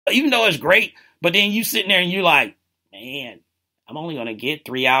even though it's great, but then you sitting there and you like, man, I'm only going to get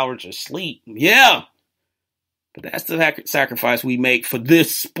 3 hours of sleep. Yeah. But that's the sacrifice we make for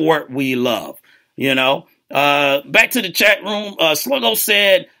this sport we love, you know. Back to the chat room. Sluggo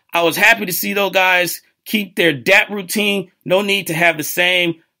said, I was happy to see those guys keep their DAP routine. No need to have the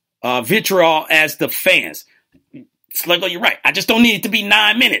same vitriol as the fans. Sluggo, you're right. I just don't need it to be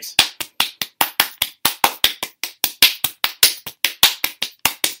 9 minutes.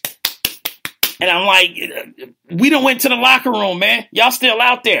 And I'm like, we done went to the locker room, man. Y'all still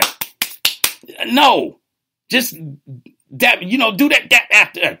out there. No. Just dap, do that dap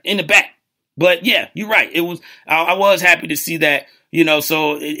after in the back. But yeah, you're right. I was happy to see that,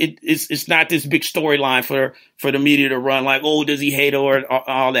 so it's not this big storyline for the media to run like, oh, does he hate or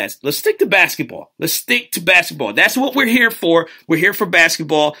all that. Let's stick to basketball. That's what we're here for. We're here for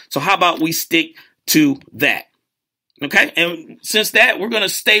basketball. So how about we stick to that? Okay. And since that, we're going to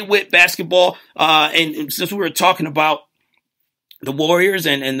stay with basketball. And since we were talking about the Warriors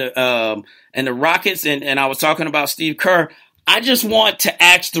and the Rockets, and I was talking about Steve Kerr, I just want to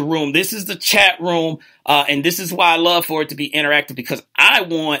ask the room. This is the chat room, and this is why I love for it to be interactive, because I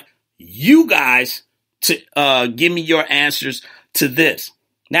want you guys to give me your answers to this.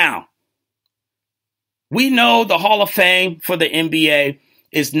 Now, we know the Hall of Fame for the NBA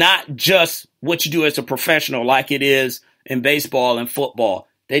is not just what you do as a professional like it is in baseball and football.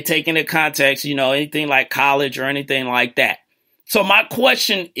 They take into context, anything like college or anything like that. So my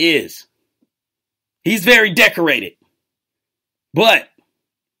question is, he's very decorated, but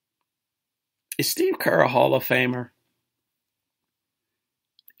is Steve Kerr a Hall of Famer?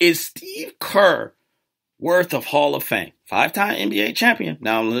 Is Steve Kerr worth of Hall of Fame? 5-time NBA champion.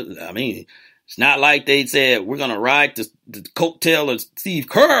 Now, I mean, it's not like they said we're going to ride the coattail of Steve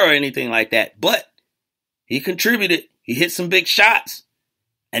Kerr or anything like that, but he contributed. He hit some big shots,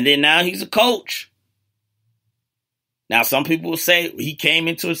 and then now he's a coach. Now, some people will say he came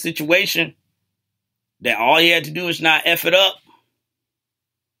into a situation that all he had to do is not F it up.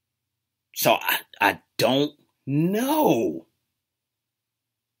 So I don't know.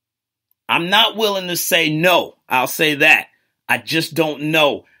 I'm not willing to say no. I'll say that. I just don't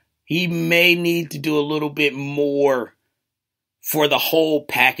know. He may need to do a little bit more for the whole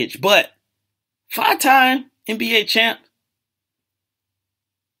package. But 5-time NBA champ,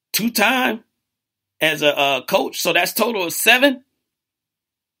 2-time as a coach, so that's total of 7.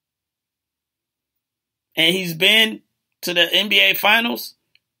 And he's been to the NBA Finals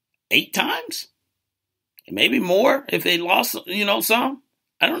 8 times, maybe more if they lost, some.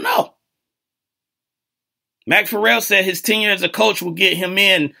 I don't know. Mac Farrell said his tenure as a coach will get him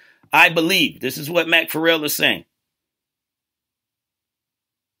in, I believe. This is what Mac Farrell is saying.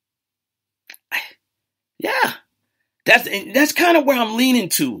 Yeah, that's kind of where I'm leaning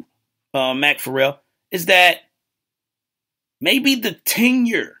to, Mac Farrell, is that maybe the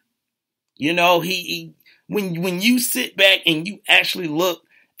tenure, he when you sit back and you actually look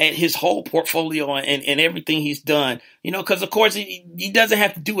at his whole portfolio and everything he's done, because of course he doesn't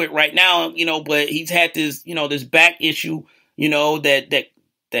have to do it right now, but he's had this, this back issue,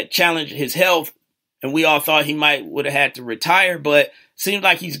 that challenged his health, and we all thought he would have had to retire, but seems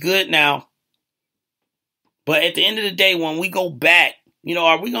like he's good now. But at the end of the day, when we go back,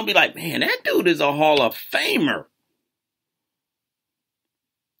 are we going to be like, man, that dude is a Hall of Famer?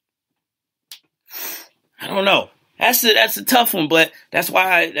 I don't know. That's a tough one, but that's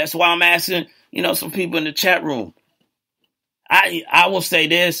why I'm asking, some people in the chat room. I will say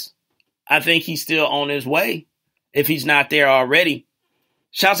this. I think he's still on his way if he's not there already.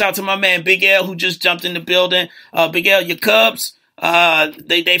 Shouts out to my man Big L who just jumped in the building. Big L, your Cubs,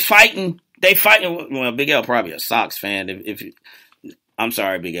 they fighting. Well, Big L probably a Sox fan. If I'm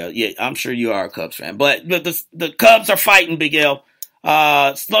sorry, Big L. Yeah, I'm sure you are a Cubs fan, but the Cubs are fighting, Big L.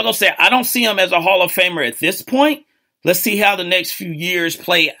 Sluggo said, I don't see him as a Hall of Famer at this point. Let's see how the next few years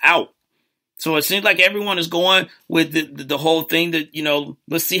play out. So it seems like everyone is going with the whole thing that,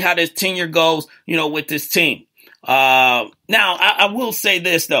 let's see how this tenure goes, with this team. Now I will say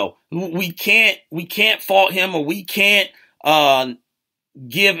this though, we can't fault him, or we can't,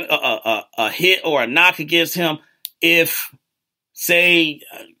 give a hit or a knock against him if, say,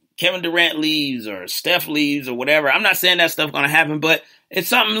 Kevin Durant leaves or Steph leaves or whatever. I'm not saying that stuff's going to happen, but if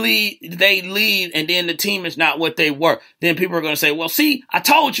something they leave and then the team is not what they were, then people are going to say, well, see, I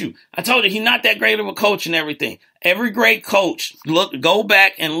told you he's not that great of a coach and everything. Every great coach, go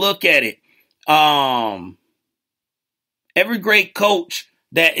back and look at it. Every great coach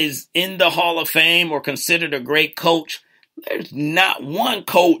that is in the Hall of Fame or considered a great coach, there's not one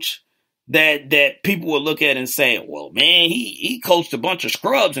coach that people would look at and say, well, man, he coached a bunch of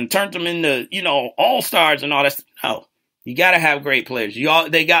scrubs and turned them into, all-stars and all that. No, you got to have great players.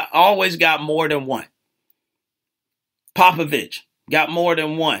 Always got more than one. Popovich got more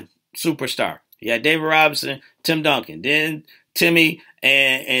than one superstar. You had David Robinson, Tim Duncan, then Timmy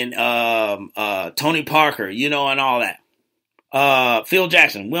and Tony Parker, and all that. Phil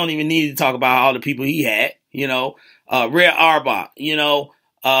Jackson, we don't even need to talk about all the people he had, Red Auerbach,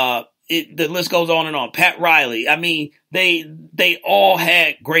 the list goes on and on. Pat Riley. I mean, they all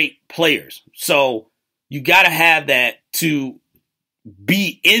had great players. So you got to have that to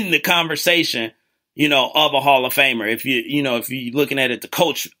be in the conversation, of a Hall of Famer. If you're looking at it, the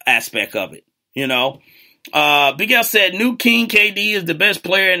coach aspect of it, Big L said, New King KD is the best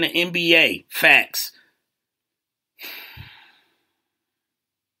player in the NBA. Facts.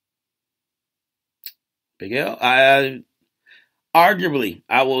 Big L, arguably,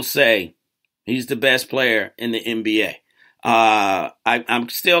 I will say he's the best player in the NBA. I'm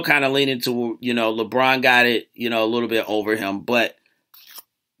still kind of leaning to, LeBron got it, a little bit over him, but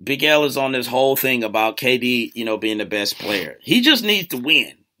Big L is on this whole thing about KD, being the best player. He just needs to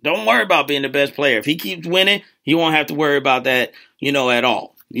win. Don't worry about being the best player. If he keeps winning, he won't have to worry about that, at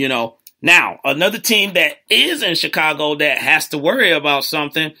all, Now, another team that is in Chicago that has to worry about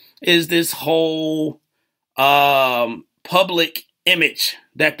something is this whole public image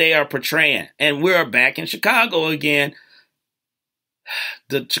that they are portraying. And we're back in Chicago again.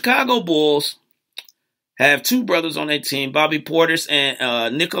 The Chicago Bulls have two brothers on their team, Bobby Portis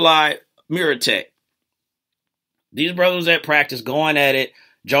and Nikolai Mirotic. These brothers at practice going at it,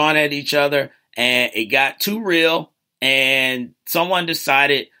 jawing at each other, and it got too real, and someone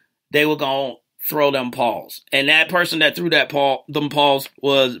decided they were going to throw them paws. And that person that threw them paws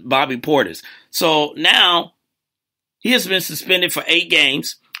was Bobby Portis. So now he has been suspended for 8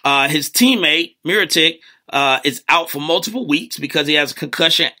 games. His teammate, Mirotic, is out for multiple weeks because he has a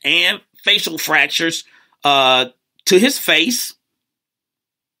concussion and facial fractures to his face.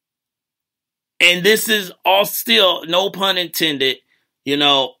 And this is all still, no pun intended,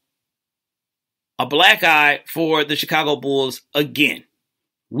 a black eye for the Chicago Bulls again.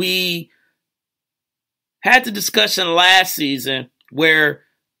 We had the discussion last season where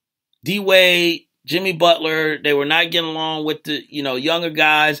D-Wade, Jimmy Butler, they were not getting along with the, younger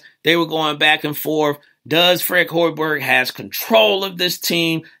guys. They were going back and forth. Does Fred Hoiberg has control of this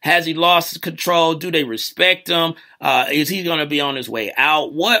team? Has he lost control? Do they respect him? Is he going to be on his way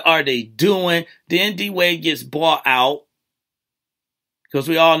out? What are they doing? Then D-Wade gets bought out because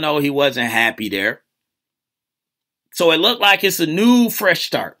we all know he wasn't happy there. So it looked like it's a new fresh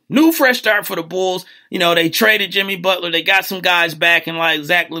start. New fresh start for the Bulls. They traded Jimmy Butler. They got some guys back in like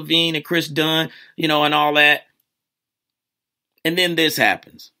Zach LaVine and Chris Dunn, and all that. And then this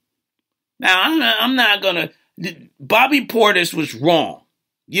happens. Now, I'm not going to... Bobby Portis was wrong.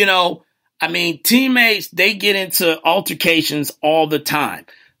 Teammates, they get into altercations all the time.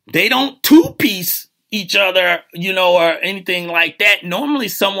 They don't two-piece each other, or anything like that. Normally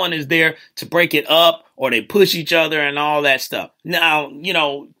someone is there to break it up, or they push each other and all that stuff. Now,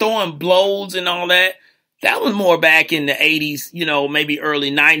 throwing blows and all that, that was more back in the 80s, maybe early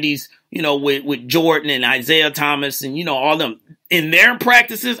 90s, with Jordan and Isaiah Thomas and, all them. In their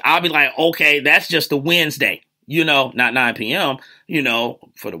practices, I'll be like, okay, that's just a Wednesday, not 9 p.m.,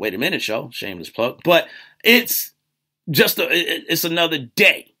 for the Wait a Minute show, shameless plug. But it's just, it's another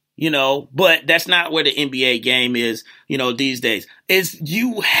day. But that's not where the NBA game is, these days.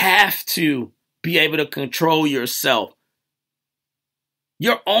 You have to be able to control yourself.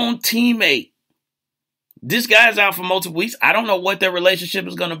 Your own teammate. This guy's out for multiple weeks. I don't know what their relationship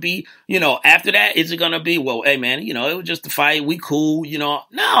is going to be. After that, is it going to be, well, hey, man, it was just a fight. We cool,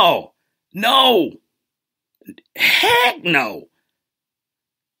 No. Heck no.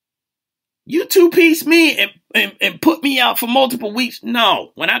 You two-piece me and put me out for multiple weeks?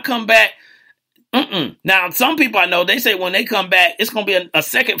 No. When I come back, Now, some people I know, they say when they come back, it's going to be a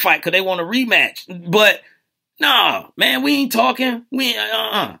second fight because they want a rematch. But, no, man, we ain't talking. We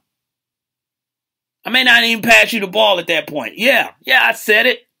ain't, I may not even pass you the ball at that point. Yeah, I said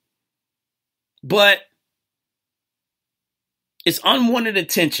it. But it's unwanted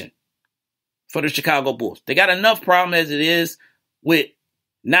attention for the Chicago Bulls. They got enough problem as it is with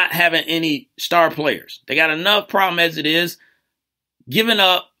not having any star players. They got enough problem as it is giving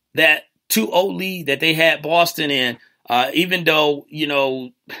up that 2-0 lead that they had Boston in, even though,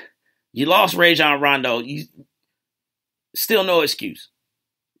 you lost Rajon Rondo, you still no excuse,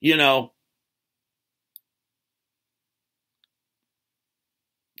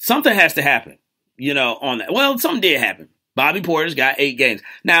 Something has to happen, on that. Well, something did happen. Bobby Porter's got 8 games.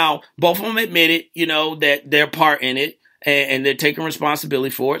 Now, both of them admitted, that they're part in it and they're taking responsibility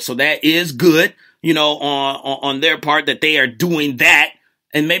for it. So that is good, on their part that they are doing that.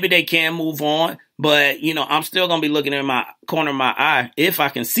 And maybe they can move on. But, I'm still going to be looking in my corner of my eye, if I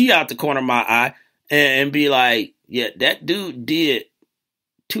can see out the corner of my eye, and be like, yeah, that dude did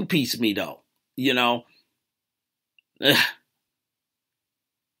two-piece me, though. Ugh.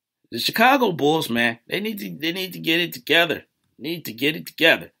 The Chicago Bulls, man, they need to get it together. Need to get it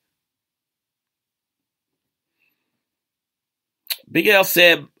together. Big L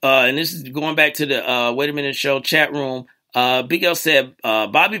said, and this is going back to the Wait a Minute Show chat room. Big L said,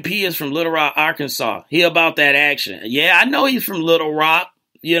 Bobby P is from Little Rock, Arkansas. He about that action. Yeah, I know he's from Little Rock,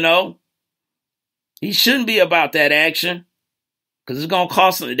 He shouldn't be about that action because it's going to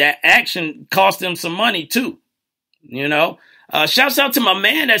cost him. That action cost him some money too, Shouts out to my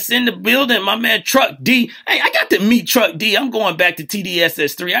man that's in the building, my man Truck D. Hey, I got to meet Truck D. I'm going back to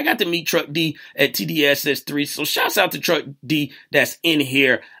TDSS3. I got to meet Truck D at TDSS3. So shouts out to Truck D that's in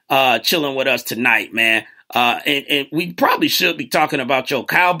here chilling with us tonight, man. And we probably should be talking about your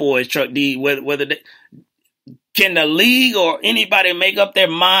Cowboys, Truck D, whether they, can the league or anybody make up their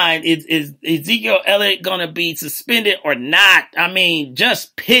mind, is Ezekiel Elliott going to be suspended or not? I mean,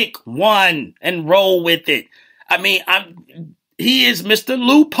 just pick one and roll with it. I mean, he is Mr.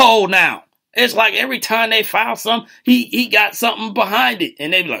 Loophole now. It's like every time they file something, he got something behind it.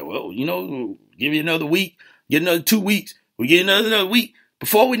 And they be like, well, give you another week, get another 2 weeks. We get another week.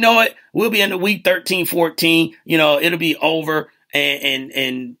 Before we know it, we'll be in the week 13, 14. It'll be over.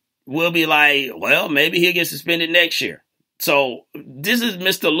 And we'll be like, well, maybe he'll get suspended next year. So this is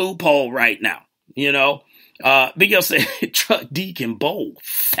Mr. Loophole right now. Big L said Truck D can bowl.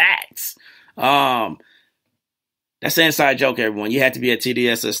 Facts. That's an inside joke, everyone. You had to be at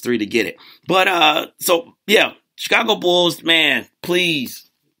TDSS3 to get it. But, so, yeah, Chicago Bulls, man, please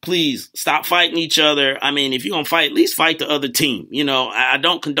stop fighting each other. I mean, if you're going to fight, at least fight the other team. I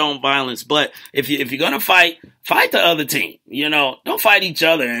don't condone violence, but if you're going to fight the other team. Don't fight each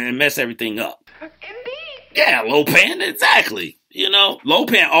other and mess everything up. Indeed. Yeah, Lopan, exactly.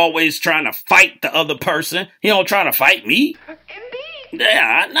 Lopan always trying to fight the other person. He don't try to fight me. Indeed.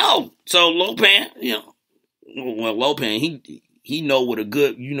 Yeah, I know. So Lopan, well, Lopan, he know what a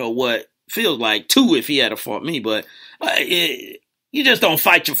good, what feels like too if he had to fought me, but you just don't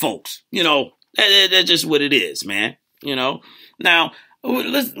fight your folks, that's just what it is, man, Now,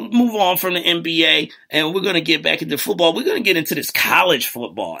 let's move on from the NBA and we're going to get back into football. We're going to get into this college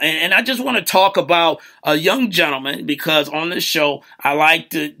football. And I just want to talk about a young gentleman because on this show, I like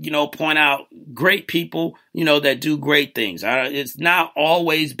to, point out great people, that do great things. It's not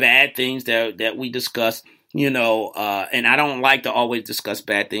always bad things that we discuss. And I don't like to always discuss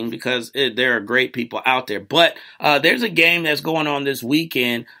bad things because there are great people out there. But there's a game that's going on this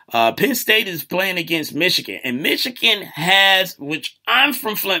weekend. Penn State is playing against Michigan. And Michigan which I'm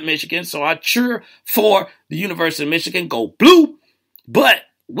from Flint, Michigan, so I cheer for the University of Michigan. Go blue. But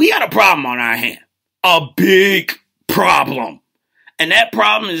we got a problem on our hand. A big problem. And that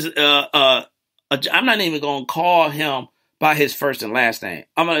problem is, I'm not even going to call him by his first and last name.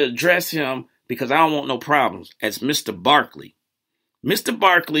 I'm going to address him because I don't want no problems, as Mr. Barkley. Mr.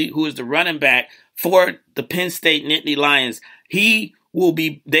 Barkley, who is the running back for the Penn State Nittany Lions, he will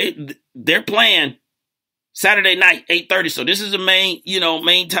be, they're playing Saturday night, 8:30. So this is the main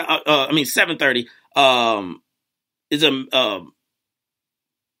time, 7:30. I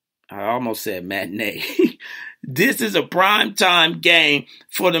almost said matinee. This is a prime time game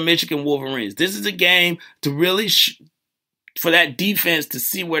for the Michigan Wolverines. This is a game to really, for that defense to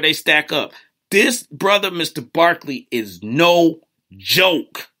see where they stack up. This brother, Mr. Barkley, is no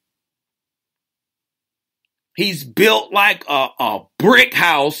joke. He's built like a brick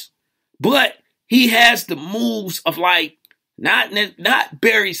house, but he has the moves of like, not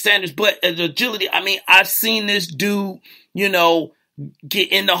Barry Sanders, but agility. I mean, I've seen this dude,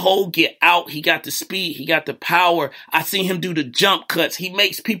 get in the hole, get out. He got the speed. He got the power. I seen him do the jump cuts. He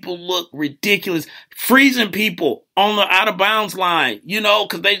makes people look ridiculous, freezing people on the out of bounds line,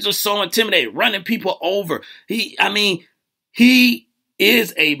 because they just so intimidated, running people over. He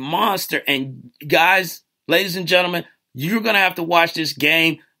is a monster. And guys, ladies and gentlemen, you're going to have to watch this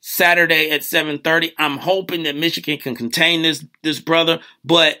game Saturday at 7:30. I'm hoping that Michigan can contain this brother,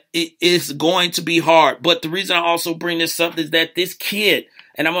 but it is going to be hard. But the reason I also bring this up is that this kid,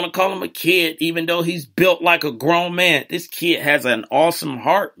 and I'm going to call him a kid, even though he's built like a grown man, this kid has an awesome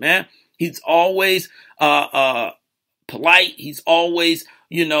heart, man. He's always polite. He's always,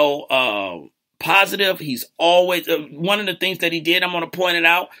 positive. He's always, one of the things that he did, I'm going to point it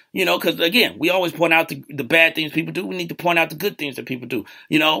out, because again, we always point out the bad things people do. We need to point out the good things that people do.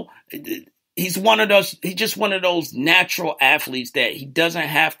 He's just one of those natural athletes that he doesn't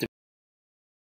have to